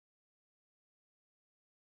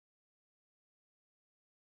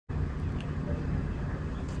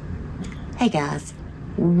Hey guys,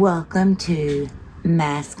 welcome to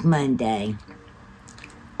Mask Monday.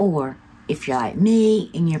 Or if you're like me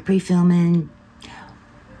and you're pre-filming,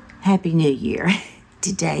 Happy New Year.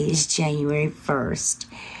 Today is January 1st.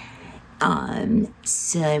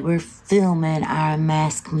 So we're filming our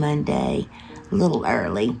Mask Monday a little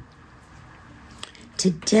early.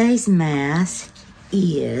 Today's mask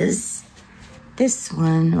is this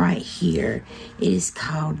one right here. It is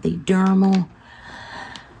called the Dermal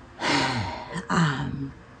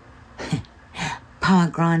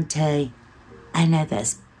poignant. I know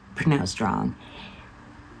that's pronounced wrong.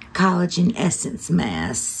 Collagen Essence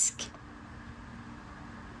Mask.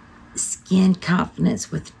 Skin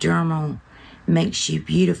confidence with dermal makes you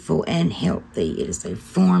beautiful and healthy. It is a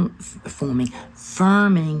firming,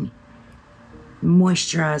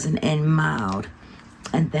 moisturizing, and mild.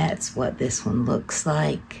 And that's what this one looks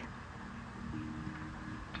like.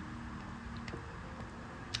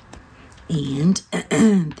 And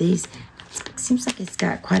these seems like it's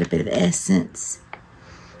got quite a bit of essence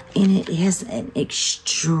in it. It has an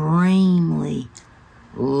extremely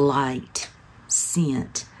light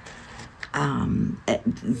scent.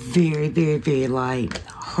 Very, very, very light,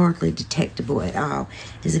 hardly detectable at all.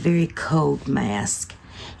 It's a very cold mask.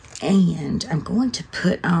 And I'm going to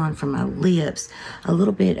put on for my lips a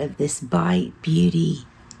little bit of this Winklerry Beauty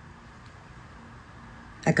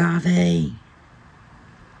Agave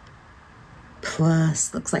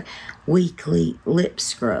Plus, looks like weekly lip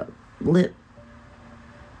scrub,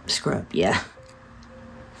 yeah.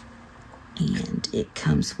 And it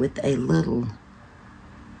comes with a little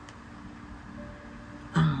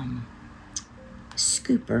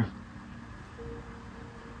scooper.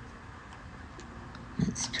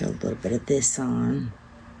 Let's put a little bit of this on.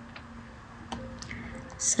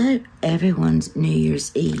 So everyone's New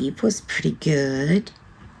Year's Eve was pretty good.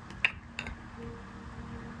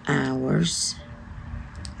 Ours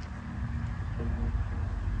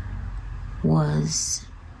was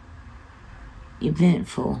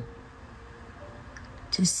eventful,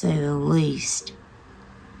 to say the least.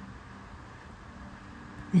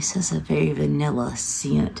 This has a very vanilla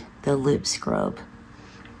scent, the lip scrub.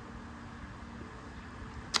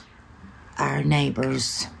 Our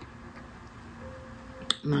neighbors,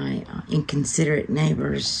 my inconsiderate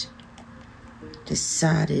neighbors,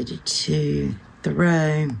 decided to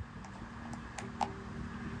throw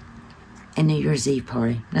a New Year's Eve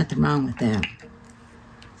party. Nothing wrong with that.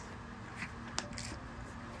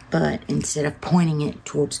 But instead of pointing it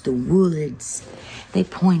towards the woods, they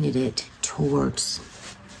pointed it towards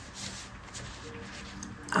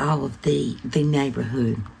all of the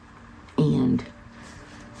neighborhood. And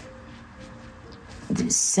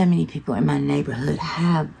so many people in my neighborhood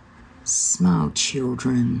have small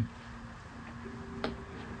children.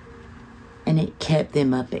 And it kept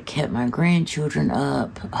them up. It kept my grandchildren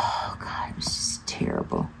up. Oh, God, it was just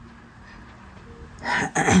terrible.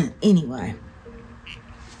 Anyway.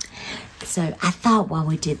 So I thought while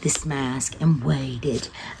we did this mask and waited,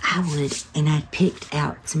 I picked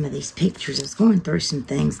out some of these pictures. I was going through some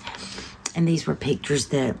things, and these were pictures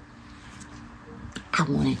that I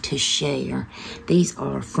wanted to share. These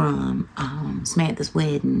are from Samantha's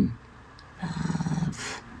wedding a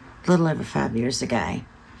little over 5 years ago.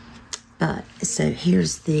 But, so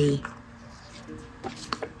here's the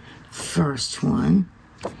first one.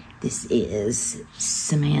 This is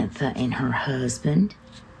Samantha and her husband.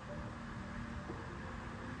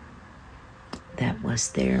 That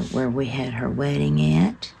was there where we had her wedding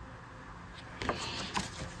at.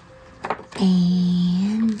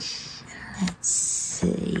 And let's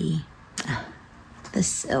see.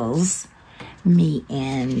 This is me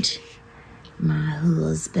and my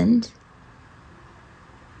husband.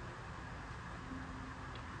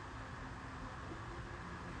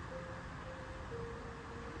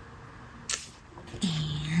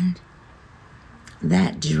 And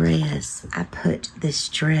that dress, I put this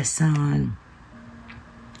dress on.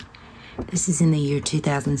 This is in the year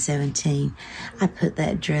 2017. I put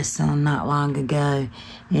that dress on not long ago,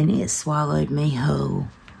 and it swallowed me whole.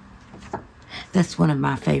 That's one of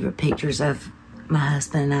my favorite pictures of my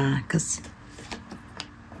husband and I, because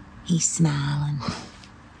he's smiling.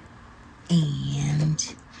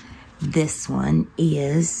 And this one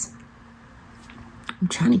is, I'm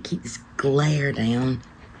trying to keep this glare down.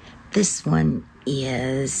 This one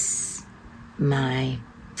is my,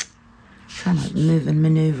 trying to move and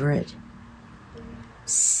maneuver it,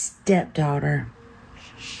 stepdaughter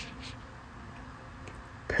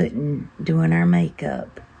doing our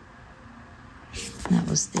makeup. That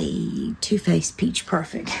was the Too Faced Peach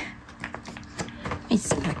Perfect. Let me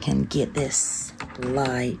see if I can get this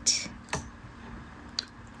light.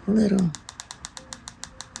 Little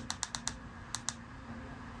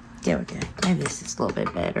There we go. Maybe this is a little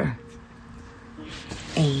bit better.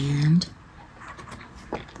 And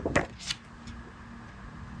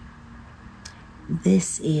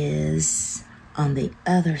this is on the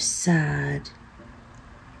other side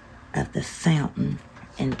of the fountain.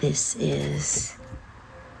 And this is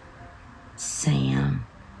Sam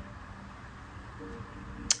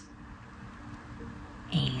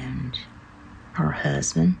and her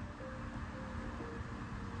husband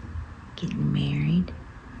getting married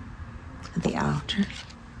at the altar.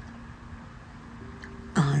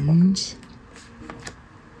 And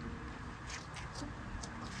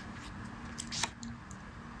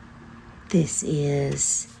this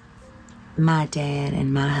is my dad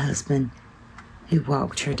and my husband who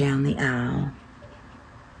walked her down the aisle.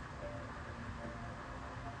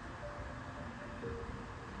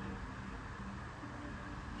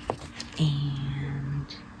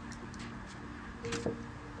 And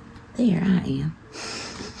there I am.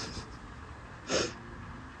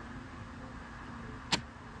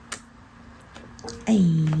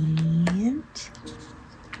 And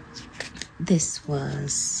this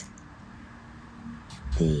was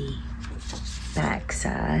the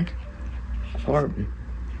backside, or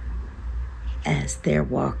as they're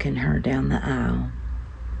walking her down the aisle.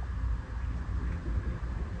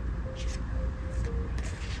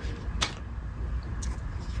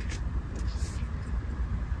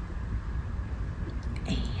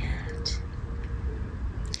 And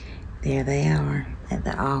there they are at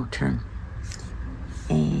the altar.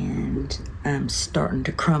 And I'm starting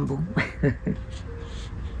to crumble.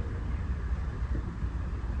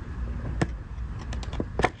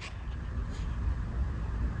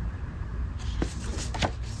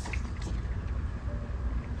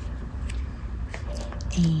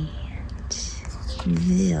 And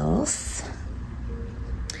this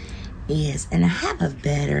is, and I have a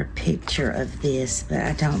better picture of this, but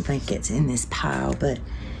I don't think it's in this pile, but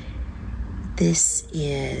this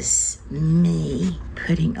is me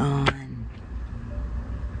putting on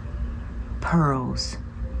pearls.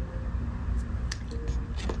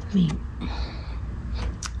 I mean, I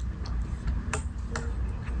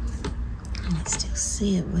can still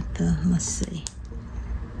see it with the, let's see.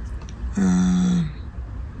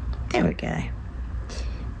 There we go.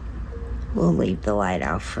 We'll leave the light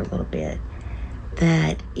off for a little bit.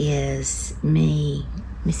 That is me.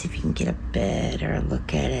 Let me see if you can get a better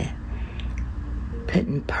look at it.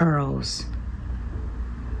 Putting pearls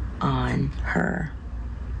on her.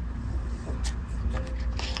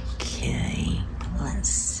 Okay, let's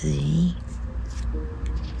see.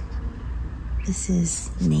 This is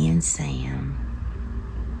me and Sam.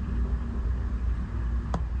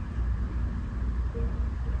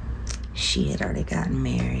 She had already gotten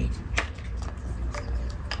married.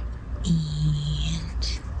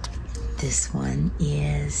 And this one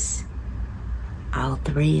is all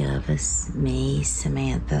three of us, me,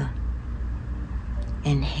 Samantha,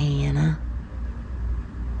 and Hannah.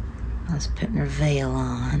 I was putting her veil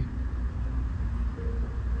on.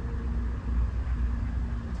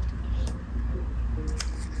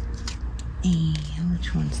 And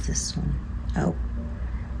which one's this one? Oh,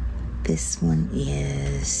 this one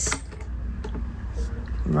is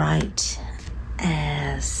right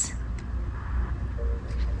as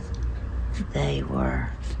they were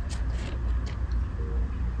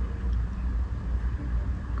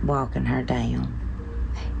walking her down.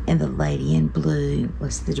 And the lady in blue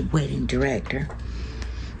was the wedding director.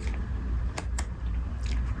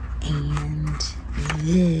 And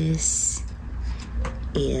this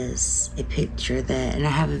is a picture that, and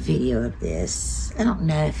I have a video of this. I don't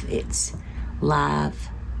know if it's live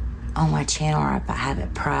on my channel or if I have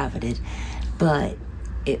it privated, but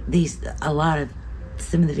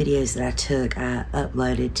some of the videos that I took, I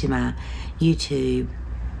uploaded to my YouTube,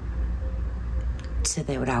 so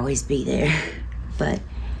they would always be there. But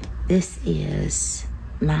this is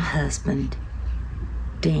my husband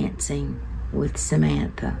dancing with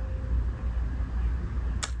Samantha.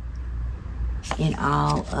 In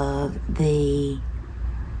all of the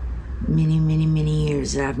many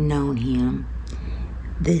years that I've known him,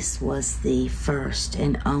 this was the first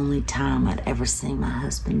and only time I'd ever seen my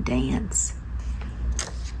husband dance.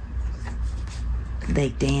 They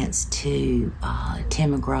danced to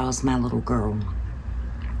Tim McGraw's My Little Girl.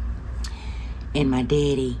 And my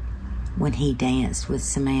daddy, when he danced with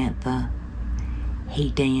Samantha,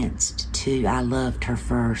 he danced to I Loved Her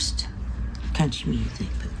First, country music.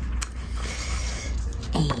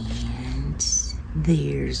 And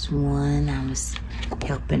there's one, I was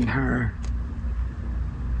helping her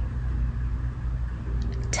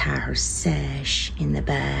tie her sash in the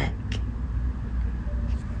back.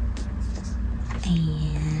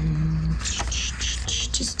 And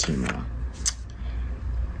just 2 more.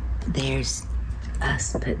 There's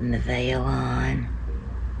us putting the veil on.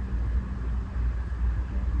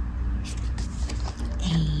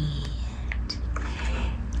 And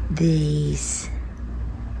these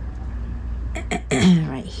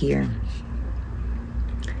right here,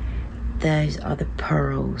 those are the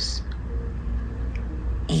pearls.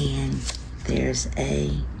 And there's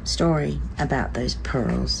a story about those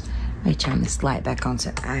pearls. Let me turn this light back on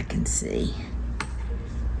so I can see.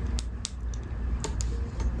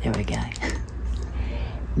 There we go.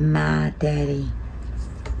 My daddy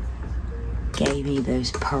gave me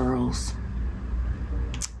those pearls.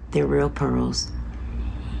 They're real pearls.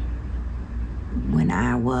 When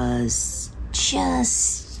I was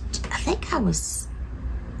I think I was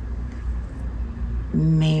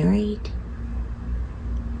married.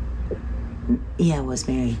 Yeah, I was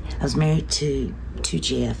married. I was married to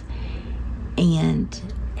Jeff. And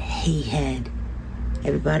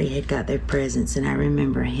everybody had got their presents. And I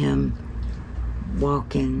remember him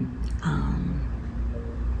walking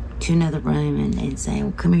to another room and saying,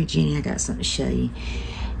 well, come here, Jenny, I got something to show you.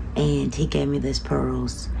 And he gave me those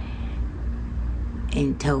pearls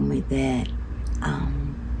and told me that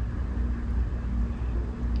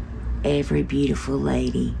every beautiful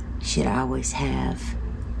lady should always have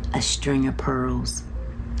a string of pearls.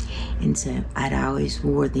 And so I'd always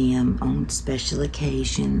wore them on special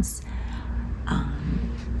occasions.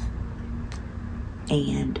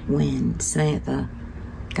 And when Samantha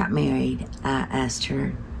got married, I asked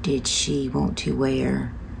her, did she want to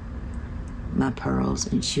wear my pearls?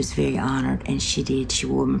 And she was very honored, and she did. She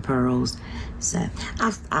wore my pearls. So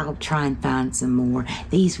I'll try and find some more.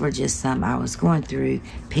 These were just some. I was going through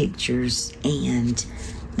pictures, and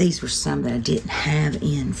these were some that I didn't have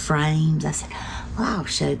in frames. I said, well, I'll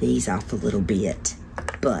show these off a little bit.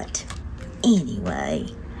 But anyway,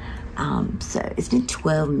 so it's been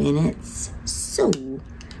 12 minutes. So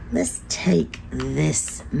let's take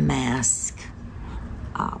this mask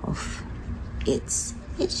off. It's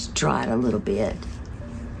dried a little bit.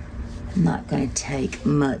 I'm not going to take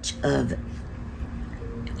much of it.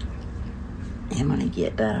 I'm going to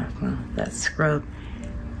get that scrub.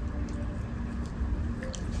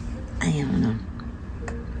 I am going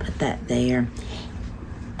to put that there.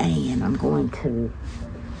 And I'm going to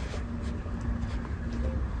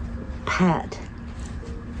pat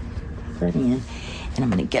that in. And I'm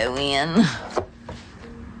going to go in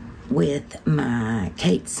with my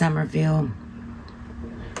Kate Somerville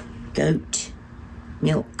goat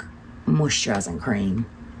milk moisturizing cream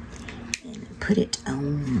and put it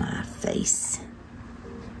on my face.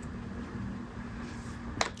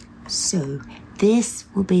 So this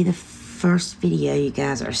will be the first video you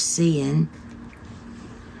guys are seeing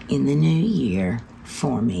in the new year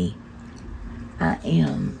for me.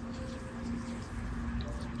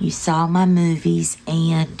 You saw my movies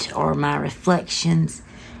or my reflections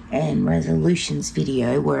and resolutions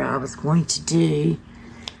video where I was going to do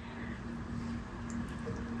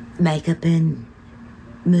makeup and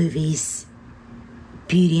movies,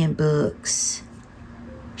 beauty and books,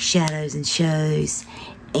 shadows and shows,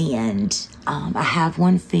 and I have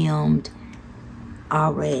one filmed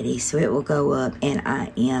already, so it will go up, and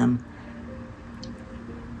I am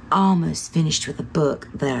almost finished with a book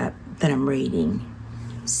that I'm reading.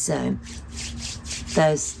 So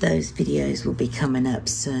those videos will be coming up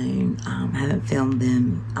soon. I haven't filmed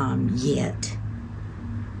them yet.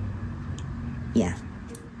 Yeah,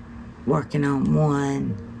 working on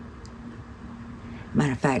one.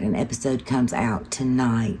 Matter of fact, an episode comes out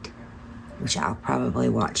tonight, which I'll probably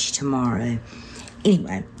watch tomorrow.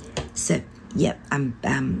 Anyway, so yep,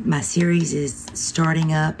 my series is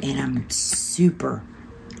starting up, and I'm super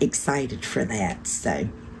excited for that. So,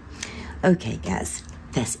 okay, guys,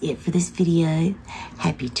 that's it for this video.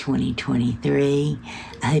 Happy 2023.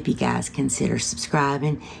 I hope you guys consider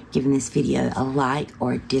subscribing, giving this video a like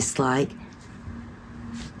or a dislike.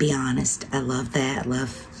 Be honest. I love that.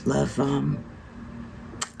 Love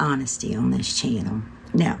honesty on this channel.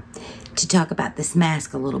 Now, to talk about this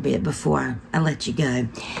mask a little bit before I let you go.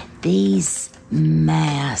 These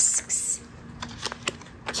masks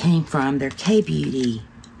came from their K-Beauty,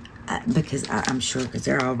 because I'm sure, because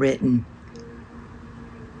they're all written.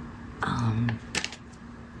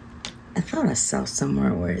 I thought I saw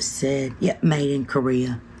somewhere where it said, yep, made in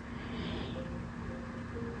Korea.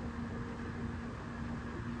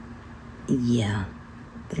 Yeah,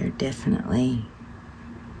 they're definitely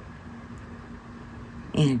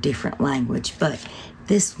in a different language, but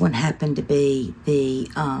this one happened to be the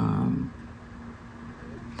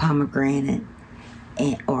pomegranate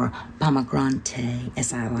or pomegranate,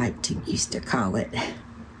 as I like to used to call it.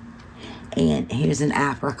 And here's an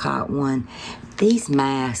apricot one. These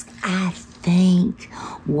masks, I think,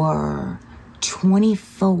 were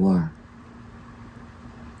 $24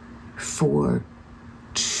 for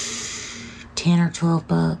 10 or 12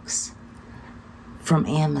 bucks from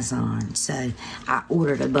Amazon. So I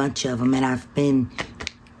ordered a bunch of them, and I've been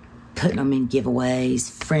putting them in giveaways,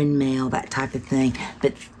 friend mail, that type of thing.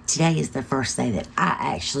 But today is the first day that I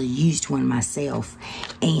actually used one myself,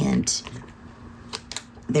 and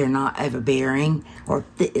they're not overbearing, or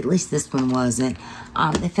at least this one wasn't.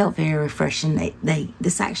 They felt very refreshing.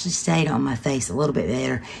 This actually stayed on my face a little bit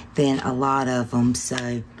better than a lot of them,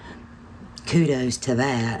 so kudos to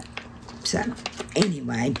that. So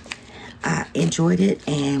anyway, I enjoyed it,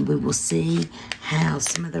 and we will see how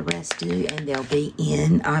some of the rest do, and they'll be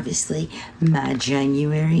in, obviously, my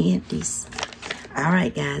January empties. All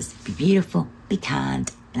right, guys, be beautiful, be kind,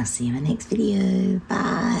 and I'll see you in my next video.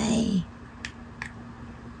 Bye.